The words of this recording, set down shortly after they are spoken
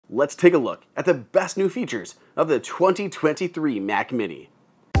let's take a look at the best new features of the 2023 Mac Mini.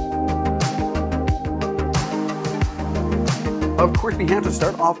 Of course, we have to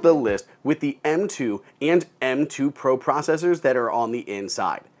start off the list with the M2 and M2 Pro processors that are on the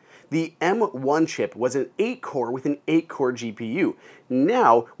inside. The M1 chip was an 8-core with an 8-core GPU.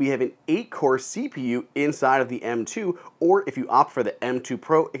 Now we have an 8-core CPU inside of the M2, or if you opt for the M2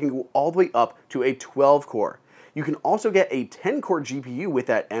 Pro, it can go all the way up to a 12-core. You can also get a 10-core GPU with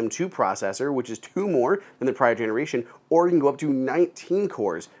that M2 processor, which is 2 more than the prior generation, or you can go up to 19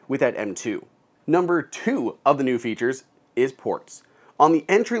 cores with that M2. Number 2 of the new features is ports. On the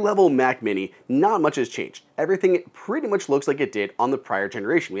entry-level Mac Mini, not much has changed. Everything pretty much looks like it did on the prior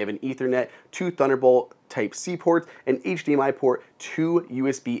generation. We have an Ethernet, 2 Thunderbolt Type-C ports, an HDMI port, 2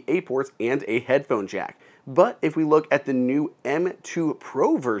 USB-A ports, and a headphone jack. But if we look at the new M2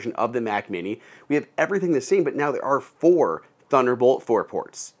 Pro version of the Mac Mini, we have everything the same, but now there are 4 Thunderbolt 4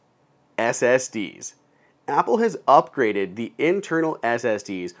 ports. SSDs. Apple has upgraded the internal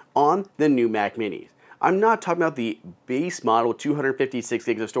SSDs on the new Mac Minis. I'm not talking about the base model 256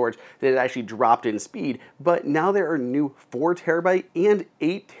 gigs of storage that had actually dropped in speed, but now there are new 4TB and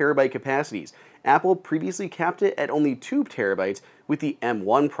 8TB capacities. Apple previously capped it at only 2TB with the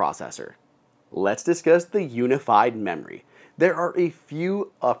M1 processor. Let's discuss the unified memory. There are a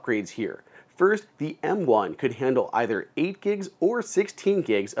few upgrades here. First, the M1 could handle either 8 gigs or 16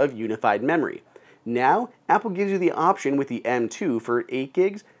 gigs of unified memory. Now, Apple gives you the option with the M2 for 8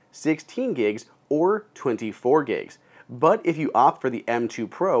 gigs, 16 gigs, or 24 gigs. But if you opt for the M2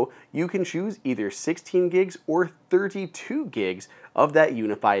 Pro, you can choose either 16 gigs or 32 gigs of that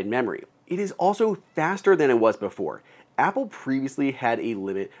unified memory. It is also faster than it was before. Apple previously had a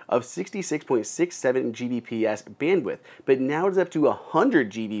limit of 66.67 Gbps bandwidth, but now it's up to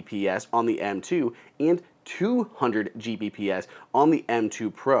 100 Gbps on the M2 and 200 Gbps on the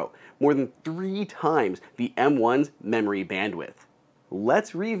M2 Pro, more than 3 times the M1's memory bandwidth.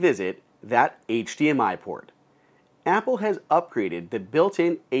 Let's revisit that HDMI port. Apple has upgraded the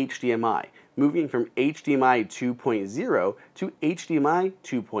built-in HDMI, moving from HDMI 2.0 to HDMI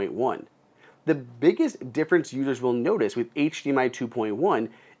 2.1. The biggest difference users will notice with HDMI 2.1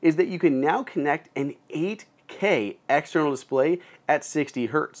 is that you can now connect an 8K external display at 60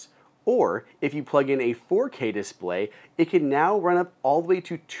 Hz. Or, if you plug in a 4K display, it can now run up all the way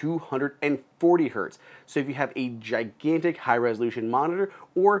to 240 Hz. So if you have a gigantic high-resolution monitor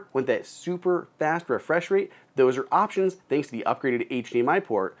or want that super fast refresh rate, those are options thanks to the upgraded HDMI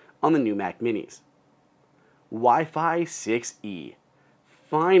port on the new Mac Minis. Wi-Fi 6E.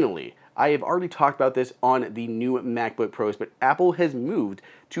 Finally, I have already talked about this on the new MacBook Pros, but Apple has moved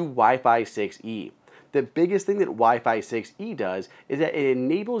to Wi-Fi 6E. The biggest thing that Wi-Fi 6E does is that it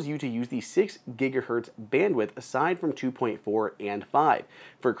enables you to use the 6 GHz bandwidth aside from 2.4 and 5.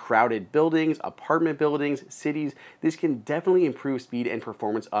 For crowded buildings, apartment buildings, cities, this can definitely improve speed and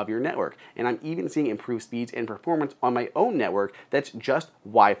performance of your network. And I'm even seeing improved speeds and performance on my own network that's just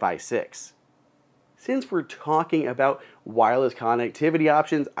Wi-Fi 6. Since we're talking about wireless connectivity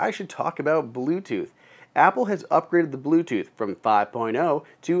options, I should talk about Bluetooth. Apple has upgraded the Bluetooth from 5.0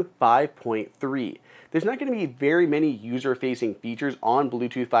 to 5.3. There's not going to be very many user-facing features on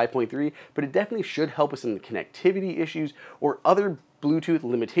Bluetooth 5.3, but it definitely should help with some connectivity issues or other Bluetooth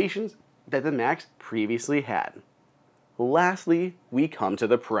limitations that the Macs previously had. Lastly, we come to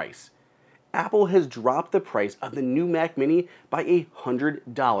the price. Apple has dropped the price of the new Mac Mini by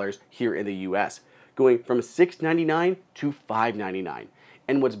 $100 here in the US, going from $699 to $599.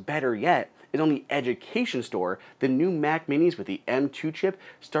 And what's better yet is on the education store, the new Mac Minis with the M2 chip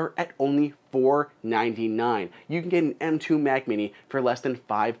start at only $499. You can get an M2 Mac Mini for less than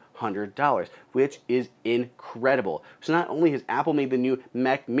 $500, which is incredible. So not only has Apple made the new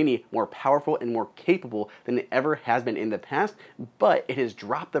Mac Mini more powerful and more capable than it ever has been in the past, but it has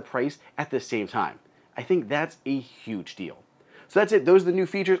dropped the price at the same time. I think that's a huge deal. So that's it. Those are the new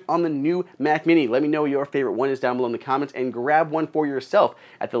features on the new Mac Mini. Let me know what your favorite one is down below in the comments and grab one for yourself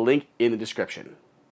at the link in the description.